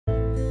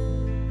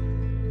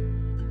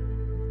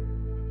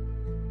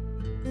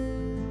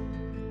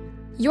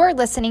You're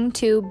listening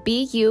to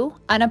Be You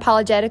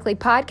Unapologetically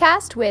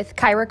podcast with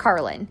Kyra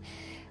Carlin.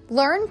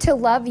 Learn to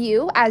love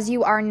you as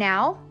you are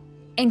now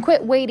and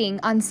quit waiting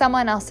on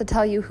someone else to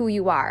tell you who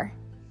you are.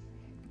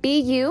 Be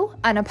you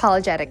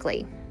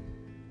unapologetically.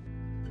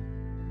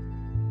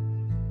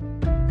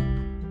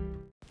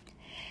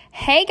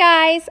 Hey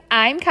guys,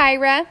 I'm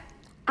Kyra.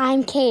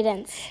 I'm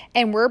Cadence.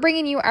 And we're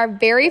bringing you our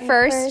very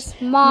first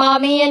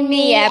Mommy and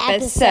Me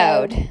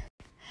episode.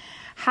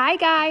 Hi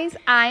guys,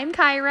 I'm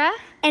Kyra.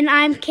 And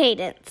I'm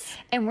Cadence.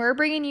 And we're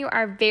bringing you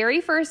our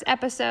very first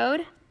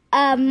episode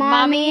of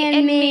Mommy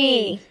and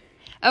Me.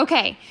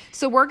 Okay,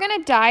 so we're going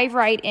to dive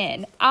right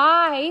in.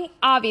 I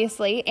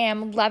obviously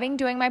am loving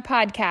doing my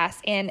podcast,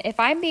 and if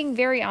I'm being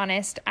very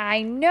honest,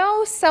 I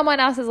know someone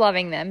else is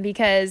loving them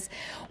because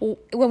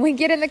when we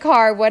get in the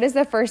car, what is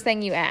the first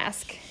thing you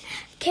ask?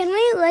 Can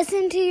we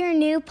listen to your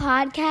new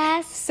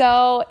podcast?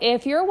 So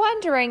if you're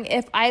wondering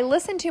if I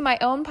listen to my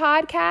own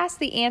podcast,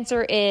 the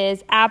answer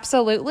is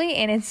absolutely,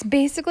 and it's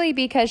basically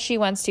because she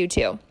wants to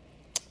too.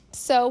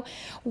 So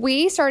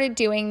we started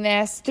doing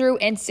this through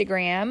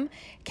Instagram.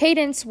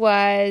 Cadence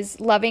was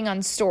loving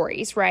on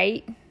stories,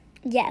 right?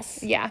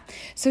 Yes. Yeah.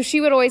 So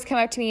she would always come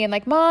up to me and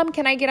like, Mom,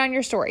 can I get on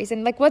your stories?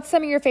 And like, what's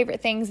some of your favorite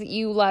things that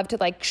you love to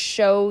like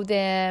show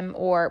them?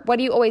 Or what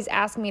do you always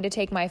ask me to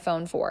take my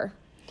phone for?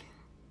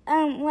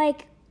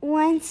 Like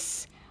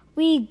once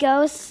we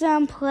go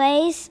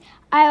someplace,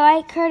 I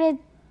like her to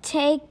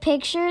take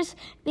pictures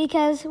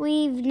because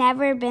we've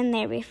never been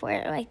there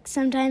before. Like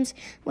sometimes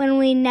when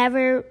we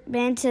never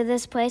been to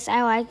this place,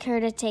 I like her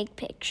to take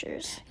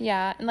pictures.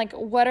 Yeah, and like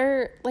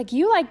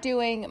you like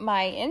doing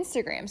my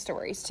Instagram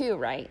stories too,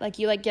 right? Like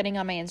you like getting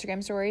on my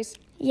Instagram stories?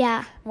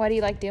 Yeah. What do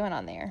you like doing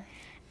on there?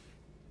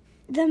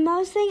 The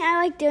most thing I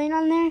like doing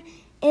on there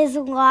is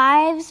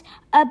lives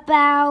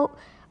about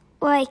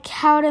like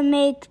how to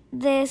make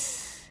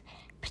this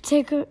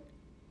particular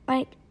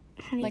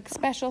like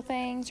special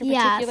things or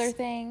particular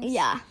things?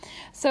 Yeah.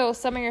 So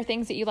some of your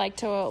things that you like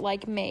to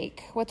like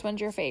make, what's one's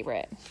your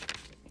favorite?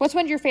 What's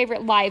one of your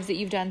favorite lives that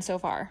you've done so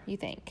far, you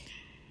think?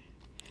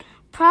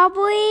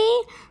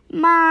 Probably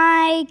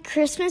my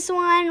Christmas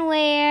one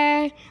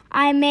where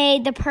I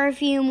made the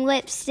perfume,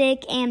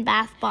 lipstick, and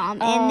bath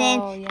bomb. And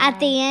then at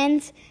the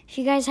end, if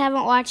you guys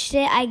haven't watched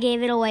it, I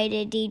gave it away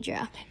to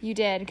Deidre. You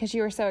did, because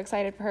you were so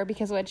excited for her,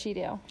 because what'd she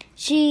do?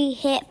 She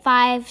hit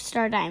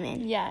 5-star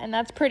diamond. Yeah, and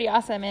that's pretty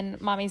awesome in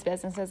mommy's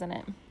business, isn't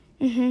it?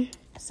 Mm-hmm.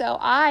 So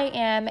I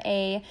am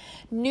a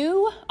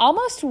new,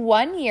 almost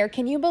 1 year.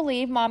 Can you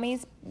believe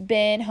mommy's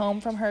been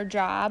home from her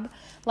job,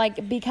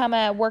 like become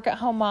a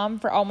work-at-home mom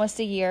for almost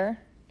a year?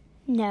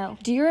 No.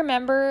 Do you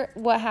remember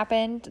what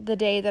happened the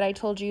day that I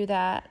told you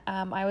that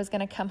I was going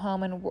to come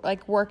home and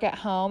like work at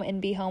home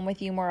and be home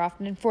with you more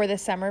often for the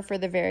summer for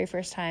the very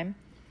first time?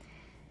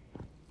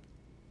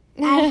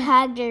 I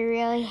had to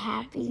really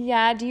happy.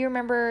 Yeah. Do you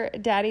remember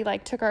Daddy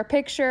like took our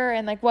picture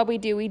and like what we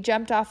do? We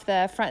jumped off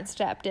the front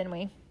step, didn't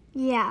we?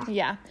 Yeah.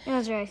 Yeah. It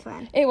was very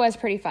fun. It was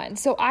pretty fun.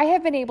 So I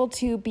have been able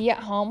to be at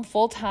home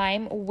full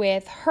time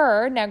with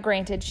her. Now,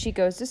 granted, she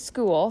goes to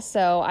school,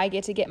 so I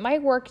get to get my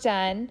work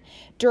done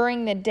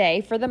during the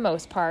day for the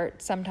most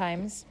part.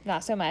 Sometimes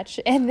not so much.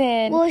 And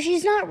then... Well,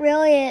 she's not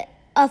really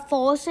a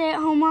full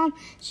stay-at-home mom.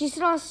 She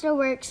still also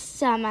works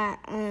some at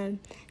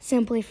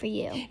Simply For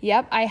You.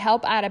 Yep, I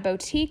help at a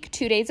boutique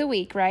 2 days a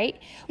week, right?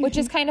 Which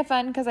is kind of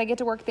fun because I get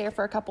to work there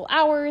for a couple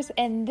hours.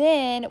 And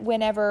then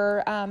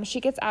whenever she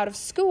gets out of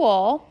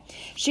school,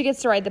 she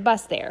gets to ride the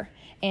bus there.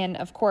 And,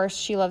 of course,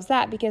 she loves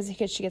that because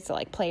she gets to,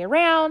 like, play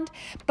around.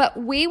 But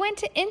we went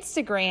to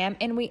Instagram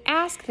and we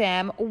asked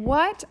them,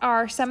 what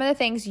are some of the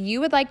things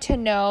you would like to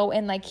know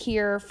and, like,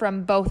 hear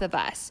from both of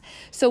us?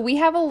 So we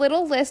have a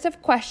little list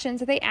of questions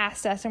that they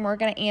asked us, and we're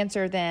going to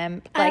answer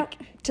them, like,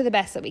 to the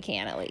best that we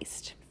can, at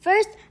least.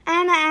 First,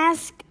 I'm going to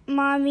ask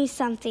Mommy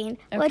something.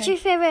 Okay. What's your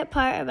favorite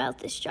part about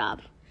this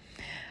job?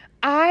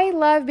 I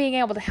love being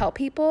able to help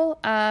people.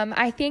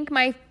 I think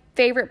my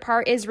favorite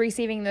part is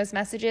receiving those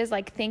messages,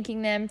 like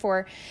thanking them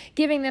for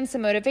giving them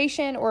some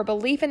motivation or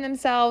belief in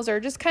themselves, or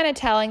just kind of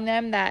telling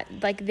them that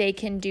like they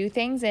can do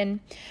things.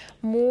 And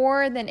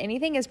more than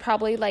anything is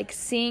probably like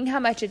seeing how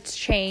much it's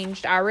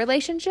changed our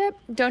relationship.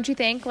 Don't you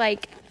think?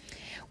 Like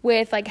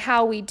with like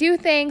how we do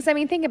things. I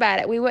mean, think about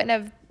it. We wouldn't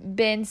have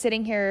been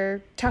sitting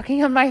here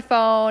talking on my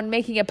phone,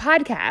 making a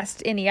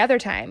podcast any other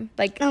time.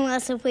 Like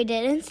unless if we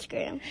did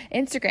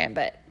Instagram.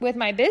 But with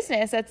my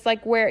business, that's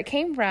like where it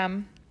came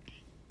from.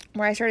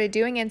 Where I started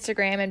doing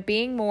Instagram and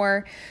being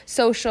more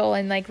social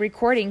and like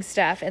recording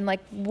stuff. And like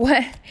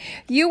what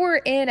you were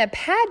in a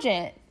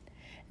pageant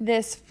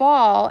this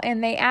fall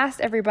and they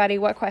asked everybody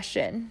what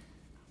question?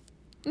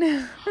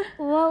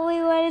 What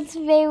we wanted to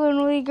be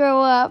when we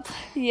grow up.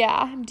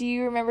 Yeah. Do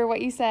you remember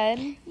what you said?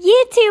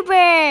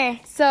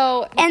 YouTuber.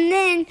 So. And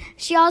then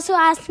she also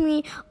asked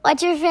me,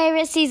 what's your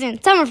favorite season?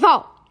 Summer,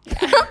 fall.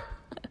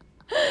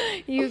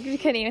 You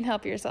couldn't even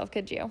help yourself,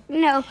 could you?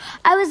 No.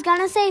 I was going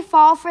to say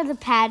fall for the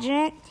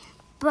pageant.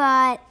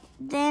 But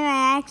then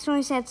I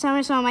accidentally said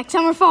summer, so I'm like,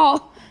 summer,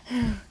 fall.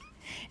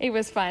 It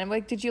was fun.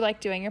 Like, did you like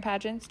doing your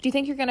pageants? Do you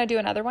think you're going to do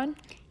another one?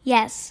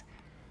 Yes.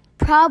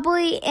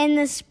 probably in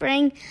the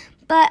spring,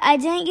 but I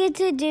didn't get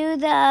to do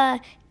the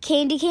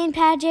candy cane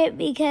pageant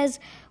because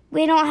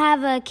we don't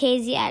have a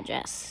KZ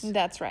address.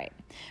 That's right.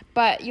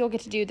 But you'll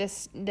get to do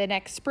the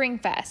next Spring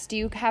Fest. Do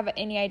you have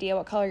any idea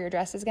what color your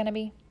dress is going to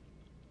be?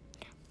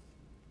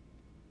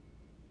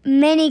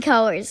 Many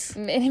colors.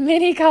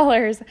 Many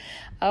colors.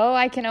 Oh,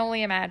 I can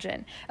only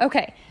imagine.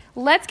 Okay,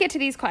 let's get to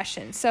these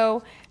questions.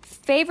 So,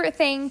 favorite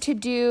thing to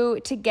do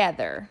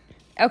together.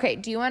 Okay,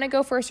 do you want to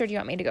go first or do you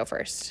want me to go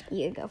first?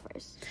 You go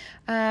first.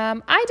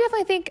 I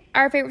definitely think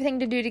our favorite thing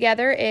to do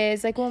together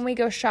is like when we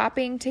go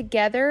shopping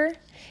together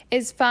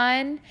is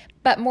fun,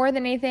 but more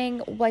than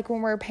anything, like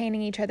when we're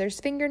painting each other's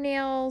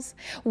fingernails.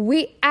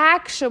 I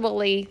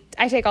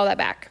take all that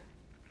back.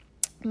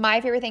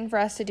 My favorite thing for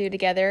us to do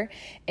together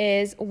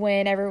is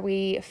whenever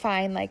we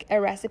find like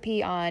a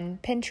recipe on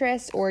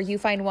Pinterest or you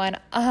find one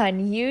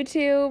on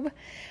YouTube,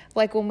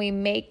 like when we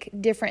make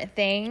different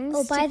things.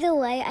 Oh, by the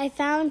way, I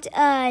found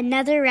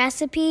another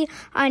recipe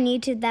on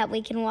YouTube that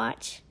we can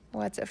watch.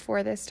 What's it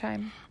for this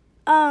time?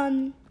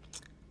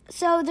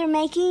 So they're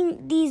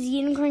making these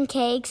unicorn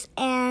cakes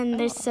and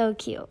they're so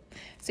cute.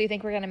 So you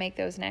think we're going to make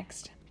those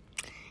next?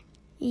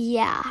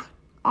 Yeah,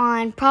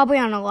 probably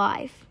on a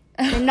live.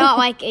 They're not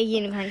like a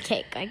unicorn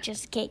cake, like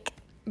just cake.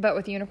 But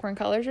with unicorn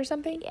colors or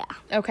something? Yeah.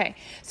 Okay.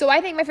 So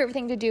I think my favorite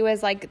thing to do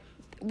is like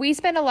we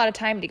spend a lot of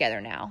time together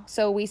now.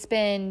 So we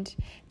spend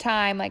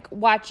time like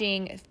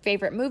watching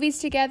favorite movies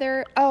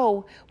together.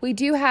 Oh, we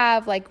do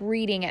have like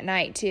reading at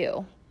night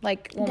too.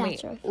 Like when we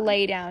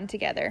lay down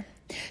together.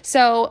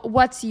 So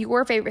what's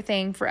your favorite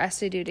thing for us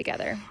to do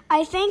together?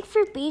 I think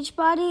for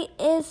Beachbody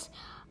is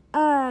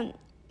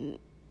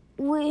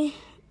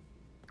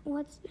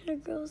what's her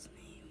girl's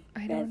name?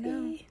 I don't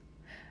know.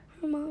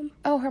 Her mom.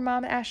 Oh, her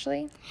mom,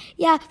 Ashley?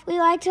 Yeah, we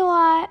like to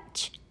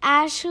watch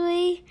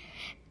Ashley,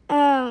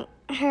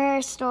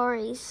 her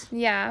stories.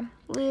 Yeah.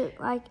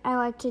 I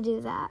like to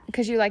do that.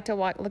 Because you like to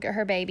look at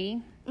her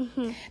baby?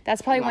 Mm-hmm.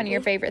 That's probably one of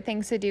your favorite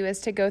things to do is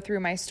to go through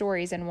my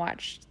stories and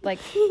watch like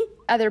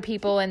other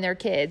people and their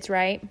kids,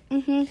 right?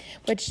 Mm-hmm.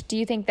 Which, do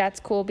you think that's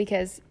cool?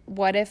 Because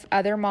what if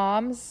other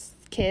moms'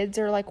 kids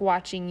are like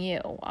watching you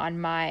on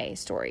my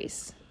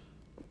stories?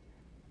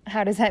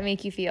 How does that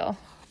make you feel?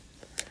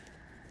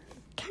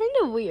 Kind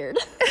of weird.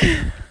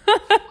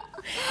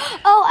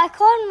 Oh, I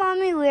called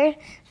Mommy weird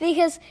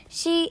because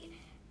she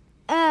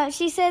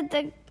said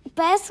the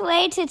best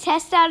way to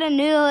test out a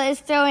noodle is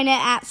throwing it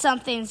at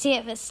something and see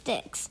if it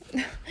sticks.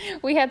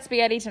 We had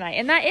spaghetti tonight,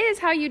 and that is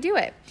how you do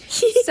it.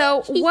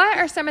 So what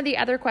are some of the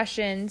other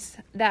questions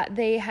that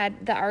they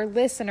had, that our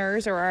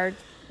listeners or our,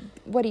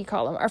 what do you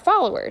call them, our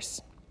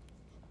followers?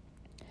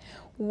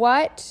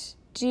 What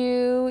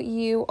do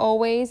you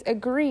always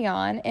agree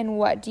on, and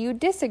what do you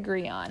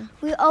disagree on?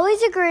 We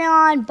always agree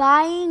on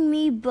buying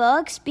me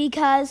books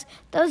because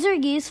those are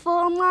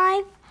useful in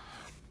life,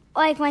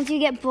 like once you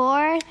get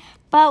bored.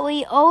 But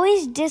we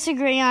always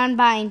disagree on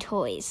buying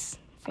toys.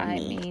 I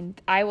mean,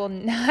 I will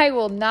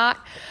not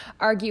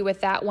argue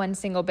with that one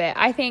single bit.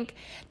 I think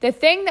the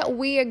thing that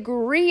we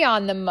agree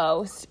on the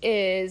most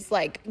is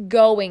like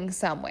going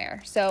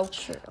somewhere. So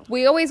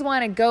we always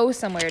want to go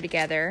somewhere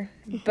together,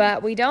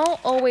 but we don't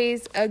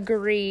always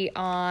agree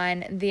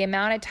on the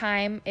amount of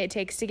time it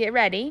takes to get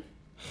ready.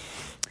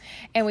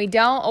 And we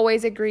don't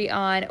always agree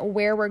on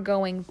where we're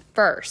going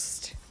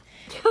first.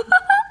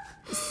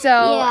 So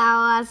yeah,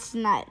 last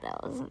night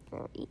that wasn't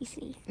very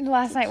easy.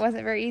 Last night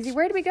wasn't very easy.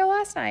 Where did we go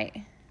last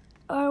night?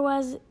 Or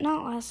was it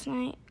not last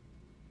night?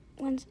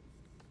 When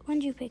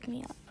did you pick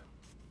me up?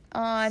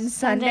 On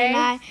Sunday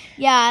night.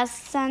 Yeah,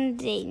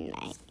 Sunday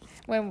night.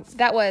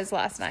 That was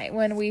last night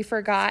when we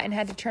forgot and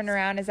had to turn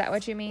around. Is that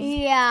what you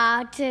mean?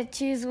 Yeah, to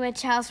choose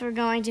which house we're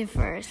going to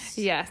first.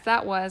 Yes,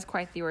 that was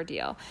quite the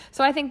ordeal.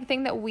 So I think the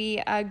thing that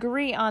we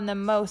agree on the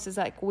most is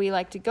like we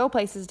like to go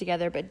places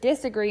together, but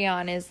disagree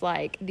on is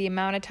like the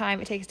amount of time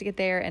it takes to get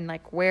there and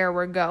like where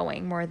we're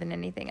going more than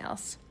anything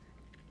else.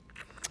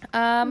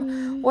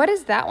 What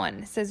is that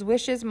one? It says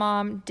wishes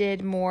mom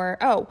did more.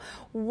 Oh,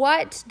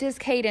 what does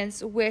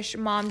Cadence wish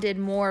mom did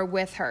more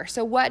with her?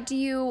 So what do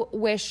you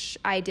wish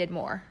I did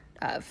more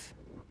of?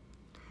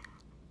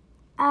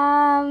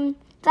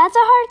 That's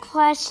a hard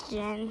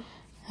question.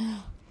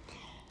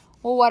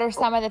 Well, what are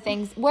some of the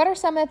things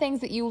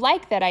that you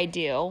like that I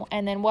do?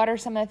 And then what are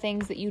some of the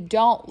things that you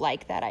don't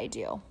like that I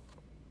do?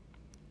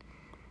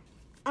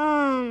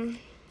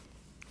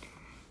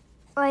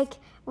 Like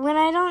when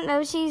I don't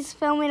know she's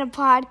filming a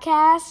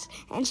podcast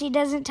and she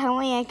doesn't tell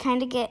me, I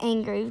kind of get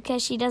angry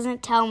because she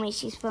doesn't tell me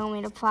she's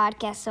filming a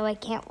podcast, so I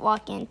can't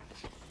walk in.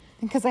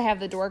 Because I have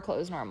the door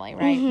closed normally,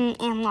 right?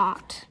 Mm-hmm, and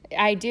locked.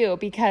 I do,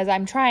 because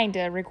I'm trying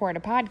to record a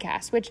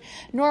podcast, which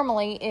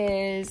normally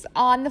is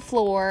on the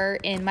floor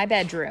in my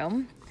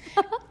bedroom.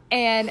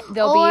 And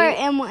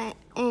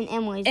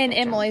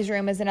Emily's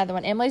room is another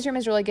one. Emily's room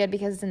is really good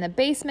because it's in the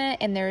basement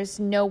and there's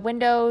no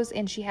windows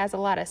and she has a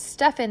lot of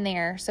stuff in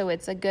there, so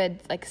it's a good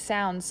like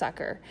sound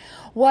sucker.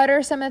 What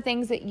are some of the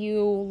things that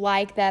you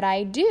like that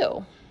I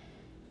do?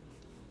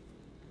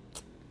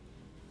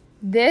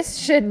 This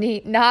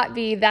should not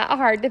be that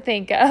hard to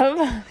think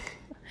of.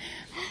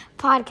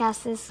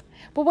 podcasts.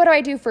 But what do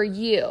I do for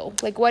you?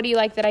 Like, what do you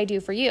like that I do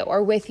for you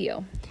or with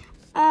you?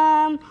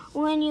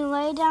 When you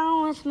lay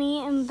down with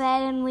me in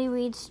bed and we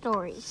read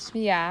stories.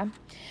 Yeah.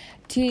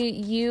 Do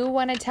you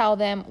want to tell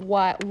them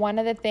what one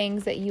of the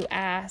things that you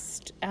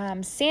asked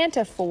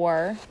Santa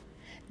for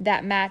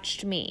that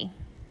matched me?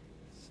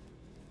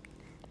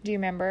 Do you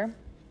remember?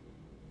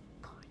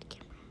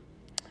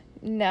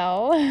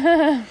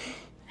 No.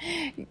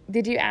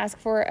 Did you ask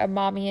for a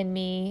mommy and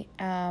me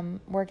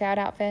workout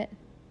outfit?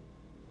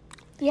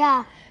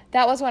 Yeah.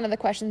 That was one of the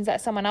questions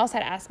that someone else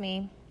had asked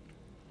me.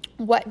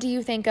 What do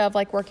you think of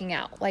like working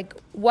out? Like,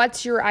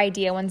 what's your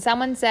idea? When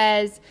someone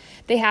says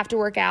they have to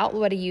work out,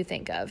 what do you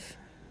think of?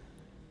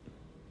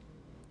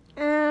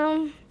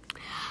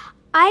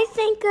 I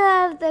think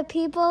of the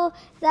people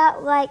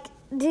that like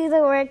do the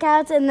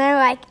workouts and they're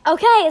like,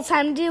 okay, it's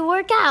time to do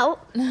workout.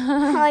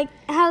 Like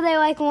how they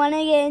like want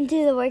to get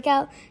into the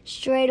workout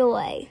straight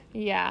away.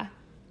 Yeah.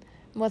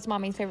 What's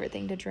mommy's favorite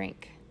thing to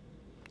drink?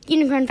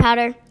 Unicorn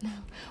powder.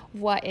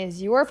 What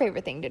is your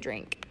favorite thing to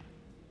drink?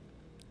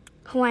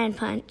 Hawaiian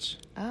punch.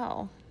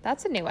 Oh,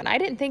 that's a new one.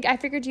 I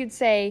figured you'd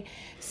say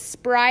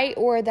Sprite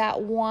or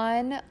that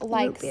one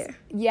like Root beer.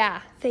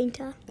 Yeah,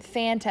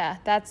 Fanta.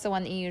 That's the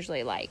one that you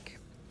usually like.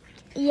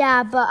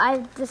 Yeah, but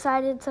I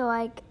decided to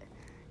like.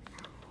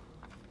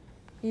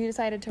 You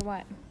decided to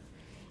what?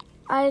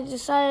 I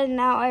decided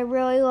now I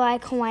really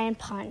like Hawaiian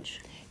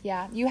punch.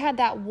 Yeah, you had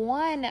that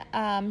one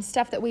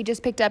stuff that we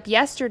just picked up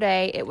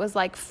yesterday. It was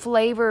like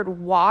flavored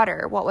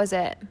water. What was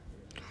it?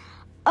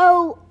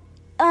 Oh,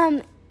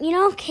 you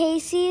know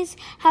Casey's,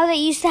 how they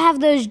used to have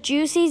those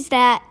juicies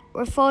that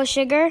were full of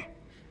sugar?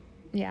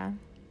 Yeah.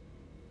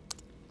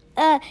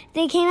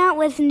 They came out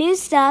with new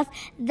stuff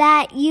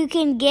that you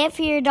can get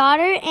for your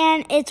daughter,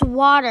 and it's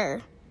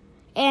water.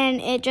 And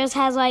it just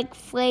has, like,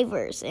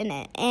 flavors in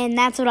it. And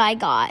that's what I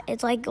got.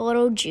 It's, like, a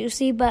little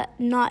juicy, but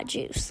not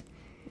juice.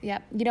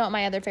 Yep. You know what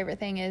my other favorite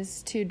thing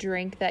is to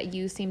drink that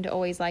you seem to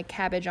always like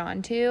cabbage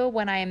onto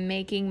when I am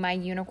making my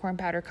unicorn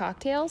powder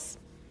cocktails?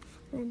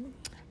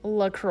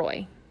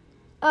 LaCroix.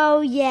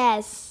 Oh,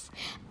 yes.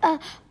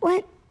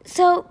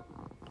 So,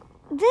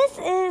 this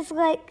is,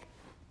 like,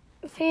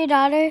 for your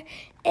daughter,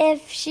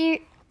 if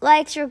she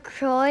likes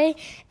LaCroix,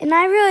 and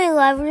I really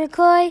love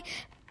LaCroix,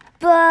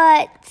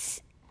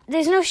 but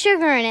there's no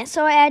sugar in it,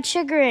 so I add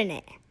sugar in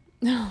it.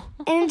 And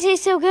it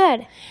tastes so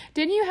good.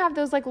 Didn't you have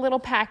those, like, little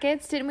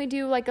packets? Didn't we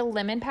do, like, a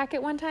lemon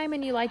packet one time,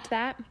 and you liked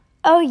that?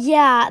 Oh,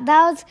 yeah,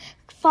 that was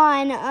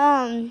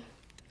fun.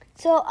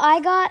 So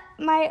I got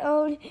my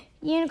own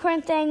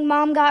unicorn thing.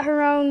 Mom got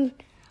her own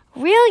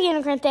real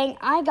unicorn thing.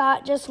 I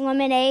got just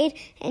lemonade,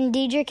 and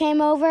Deidre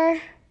came over.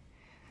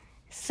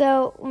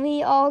 So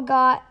we all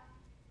got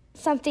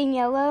something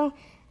yellow,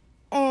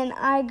 and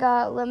I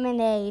got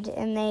lemonade,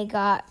 and they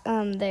got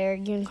their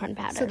unicorn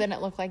powder. So then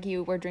it looked like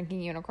you were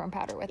drinking unicorn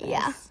powder with us.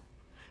 Yeah.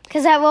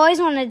 Because I've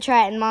always wanted to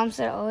try it, and Mom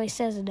always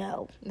says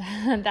no.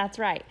 That's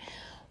right.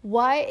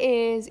 What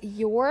is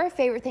your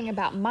favorite thing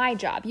about my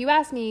job? You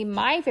asked me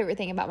my favorite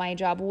thing about my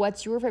job.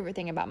 What's your favorite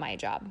thing about my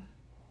job?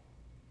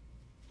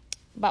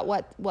 About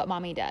what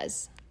mommy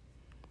does?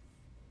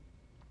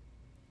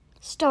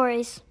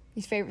 Stories.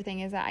 His favorite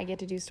thing is that I get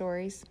to do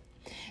stories.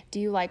 Do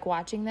you like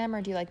watching them,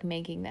 or do you like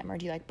making them, or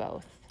do you like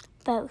both?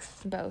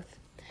 Both. Both.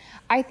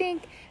 I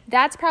think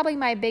that's probably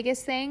my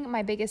biggest thing,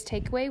 my biggest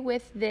takeaway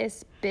with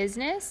this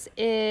business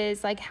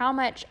is like how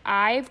much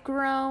I've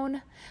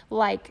grown.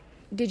 Like,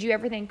 did you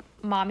ever think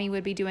mommy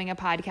would be doing a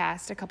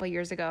podcast a couple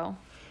years ago?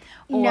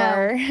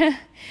 Or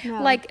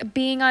No. like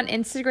being on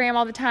Instagram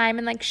all the time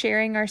and like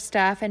sharing our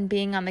stuff and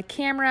being on the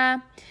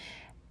camera.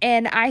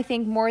 And I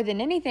think more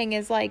than anything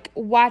is like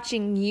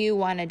watching you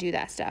want to do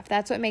that stuff.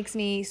 That's what makes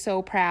me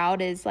so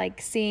proud, is like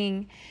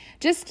seeing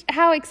just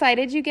how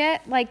excited you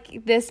get,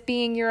 like this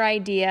being your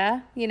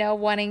idea, you know,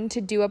 wanting to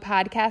do a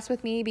podcast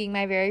with me, being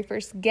my very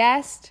first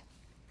guest,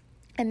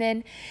 and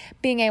then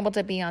being able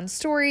to be on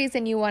stories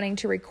and you wanting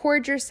to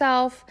record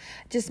yourself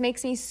just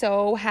makes me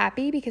so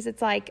happy, because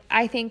it's like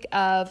I think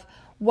of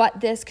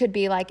what this could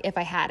be like if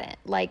I hadn't.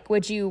 Like,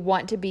 would you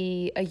want to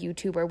be a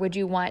YouTuber? Would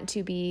you want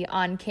to be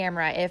on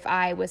camera if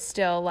I was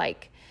still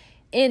like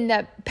in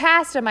the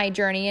past of my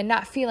journey and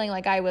not feeling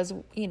like I was,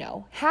 you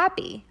know,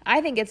 happy?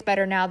 I think it's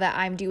better now that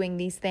I'm doing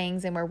these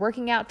things and we're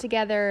working out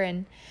together.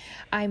 And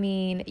I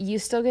mean, you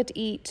still get to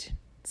eat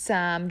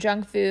some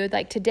junk food.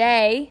 Like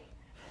today,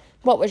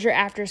 what was your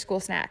after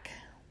school snack?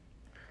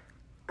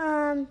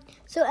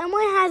 So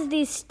Emily has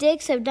these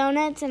sticks of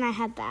donuts, and I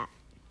had that.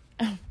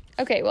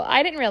 Okay, well,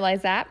 I didn't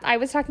realize that. I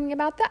was talking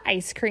about the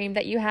ice cream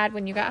that you had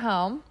when you got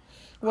home.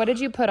 What did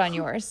you put on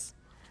yours?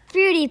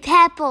 Fruity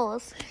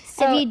Pebbles.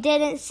 So- If you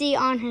didn't see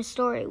on her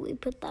story, we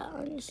put that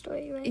on your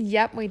story, right?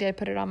 Yep, we did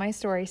put it on my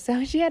story.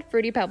 So she had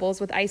Fruity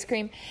Pebbles with ice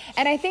cream.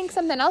 And I think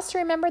something else to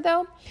remember,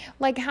 though,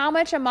 like how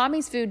much of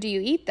mommy's food do you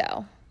eat,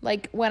 though?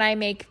 Like when I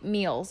make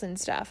meals and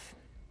stuff.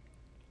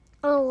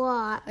 A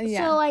lot.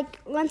 Yeah. So, like,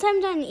 once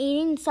I'm done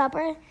eating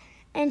supper,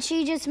 and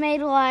she just made,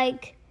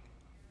 like,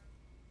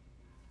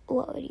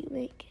 what would you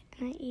make?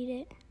 And I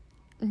eat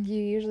it. You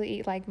usually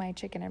eat like my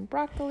chicken and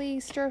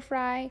broccoli stir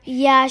fry.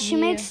 Yeah, she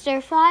makes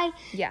stir fry.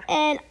 Yeah.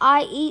 And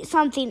I eat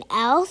something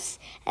else.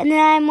 And then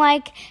I'm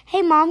like,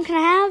 hey, Mom, can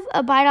I have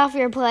a bite off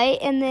your plate?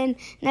 And then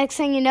next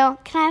thing you know,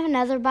 can I have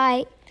another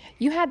bite?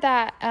 You had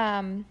that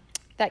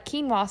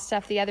quinoa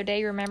stuff the other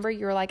day, remember?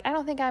 You were like, I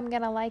don't think I'm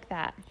going to like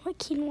that. What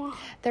quinoa?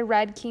 The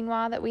red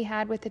quinoa that we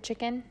had with the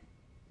chicken.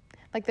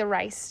 Like the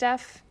rice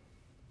stuff.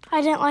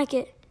 I didn't like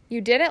it.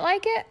 You didn't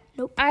like it?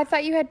 Nope. I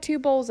thought you had 2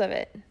 bowls of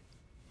it.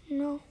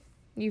 No.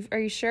 Are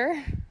you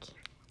sure?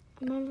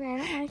 Remember, I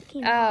don't like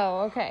quinoa.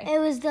 Oh, okay. It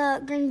was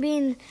the green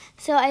bean.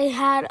 So I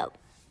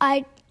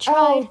tried.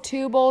 Oh,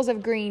 2 bowls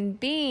of green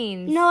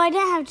beans. No, I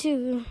didn't have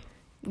 2.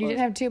 You didn't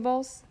have 2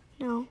 bowls?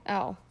 No.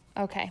 Oh,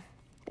 okay.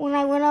 When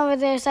I went over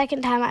there a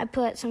second time, I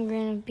put some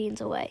green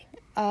beans away.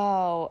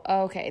 Oh,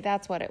 okay.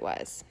 That's what it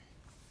was.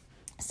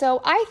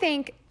 So I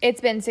think it's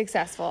been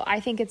successful. I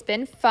think it's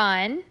been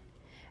fun.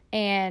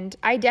 And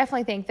I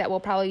definitely think that we'll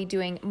probably be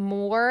doing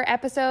more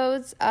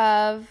episodes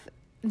of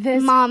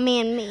this Mommy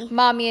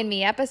and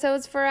Me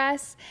episodes for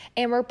us.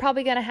 And we're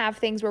probably going to have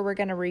things where we're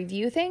going to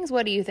review things.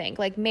 What do you think?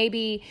 Like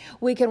maybe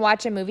we can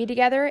watch a movie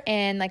together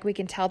and like we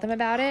can tell them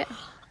about it.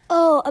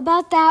 Oh,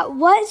 about that,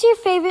 what is your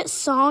favorite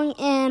song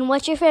and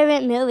what's your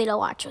favorite movie to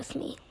watch with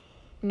me?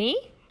 Me?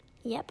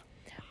 Yep.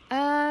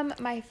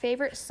 My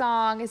favorite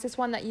song is this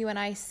one that you and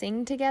I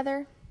sing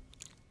together.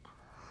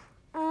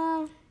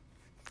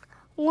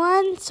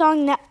 One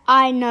song that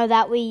I know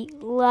that we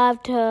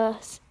love to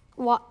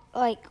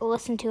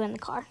listen to in the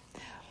car.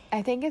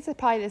 I think it's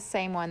probably the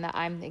same one that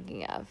I'm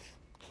thinking of.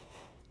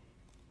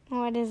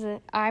 What is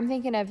it? I'm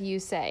thinking of You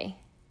Say.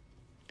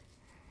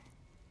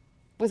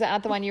 Was that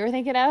not the one you were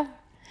thinking of?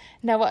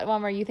 No, what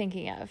one were you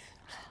thinking of?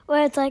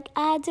 Where it's like,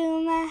 I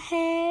do my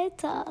hair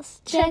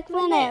toss, check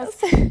my nails.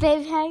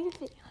 Baby, how you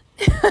feel?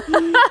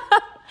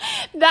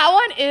 That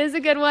one is a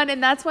good one,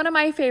 and that's one of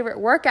my favorite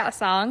workout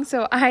songs,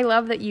 so I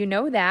love that you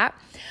know that.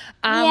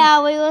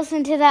 Yeah, we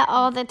listen to that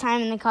all the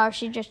time in the car.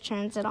 She just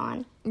turns it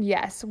on.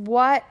 Yes.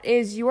 What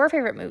is your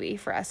favorite movie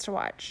for us to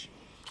watch?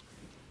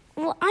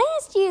 Well, I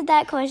asked you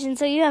that question,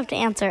 so you have to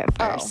answer it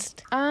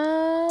first.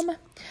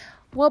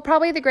 Well,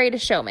 probably The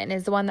Greatest Showman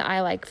is the one that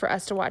I like for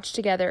us to watch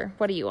together.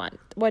 What do you want?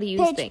 What do you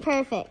think? Pitch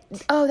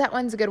Perfect. Oh, that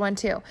one's a good one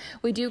too.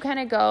 We do kind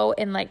of go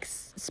in like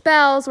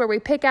spells where we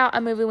pick out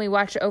a movie and we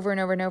watch it over and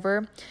over and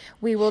over.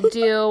 We will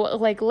do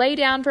like lay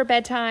down for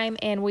bedtime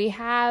and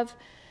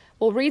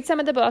we'll read some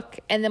of the book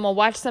and then we'll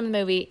watch some of the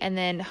movie and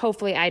then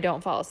hopefully I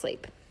don't fall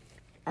asleep.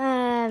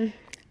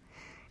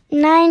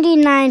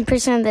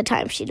 99% of the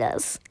time she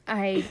does.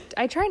 I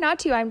try not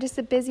to. I'm just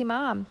a busy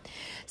mom.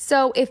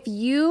 So if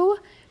you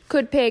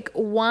could pick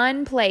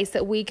one place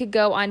that we could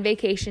go on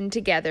vacation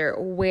together,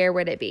 where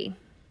would it be?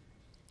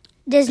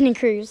 Disney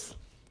cruise.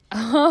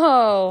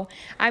 Oh,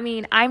 I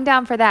mean, I'm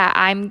down for that.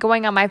 I'm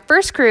going on my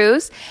first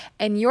cruise,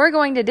 and you're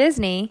going to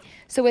Disney,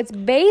 so it's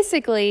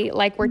basically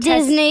like we're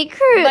Disney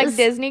cruise. Like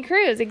Disney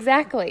cruise,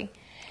 exactly.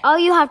 All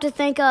you have to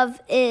think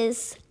of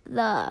is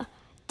the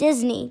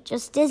Disney,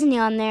 just Disney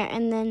on there,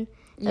 and then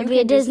it'll be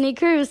a Disney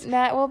cruise.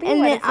 That will be. And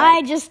what then it's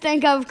like. I just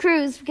think of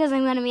cruise because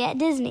I'm going to be at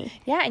Disney.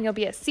 Yeah, and you'll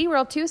be at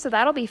SeaWorld too, so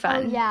that'll be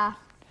fun. Oh,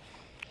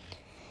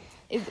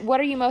 yeah. What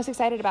are you most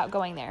excited about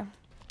going there?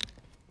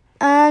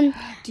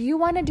 Do you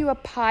want to do a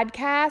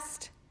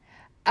podcast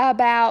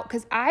about,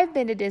 because I've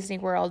been to Disney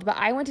World, but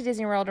I went to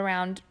Disney World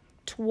around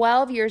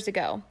 12 years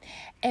ago.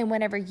 And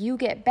whenever you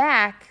get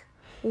back,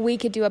 we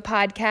could do a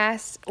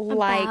podcast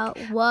about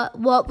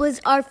what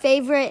was our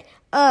favorite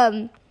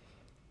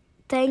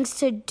things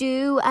to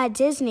do at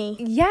Disney.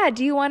 Yeah,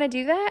 do you want to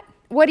do that?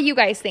 What do you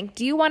guys think?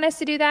 Do you want us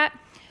to do that?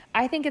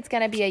 I think it's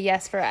going to be a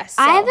yes for us.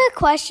 So. I have a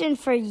question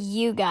for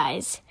you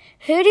guys.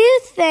 Who do you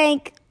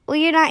think, well,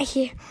 you're not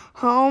here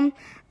home,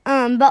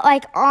 but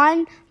like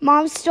on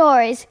Mom's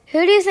Stories,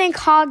 who do you think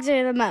hogs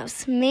her the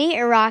most, me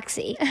or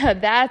Roxy?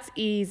 That's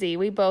easy.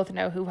 We both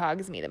know who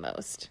hogs me the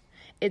most.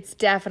 It's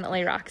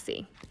definitely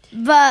Roxy.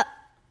 But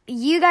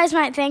you guys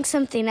might think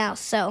something else,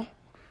 so.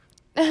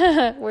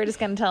 We're just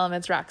going to tell them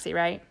it's Roxy,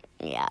 right?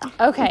 Yeah.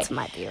 Okay. It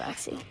might be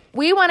Roxy.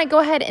 We want to go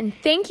ahead and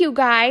thank you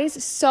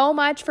guys so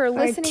much for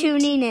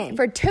listening.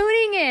 For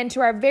tuning in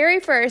to our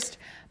very first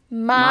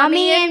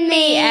Mommy and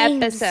Me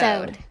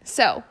episode.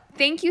 So,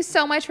 thank you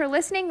so much for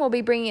listening. We'll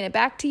be bringing it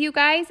back to you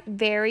guys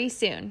very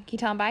soon. Can you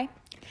tell them bye?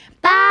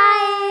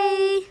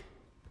 Bye.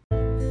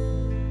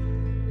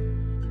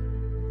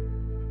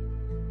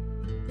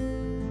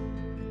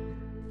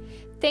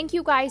 Thank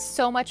you guys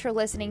so much for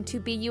listening to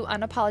Be You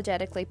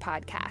Unapologetically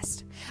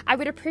podcast. I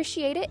would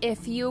appreciate it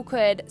if you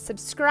could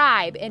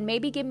subscribe and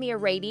maybe give me a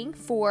rating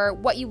for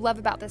what you love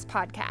about this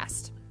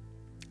podcast.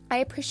 I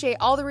appreciate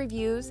all the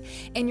reviews,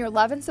 and your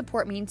love and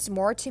support means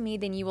more to me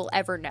than you will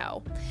ever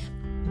know.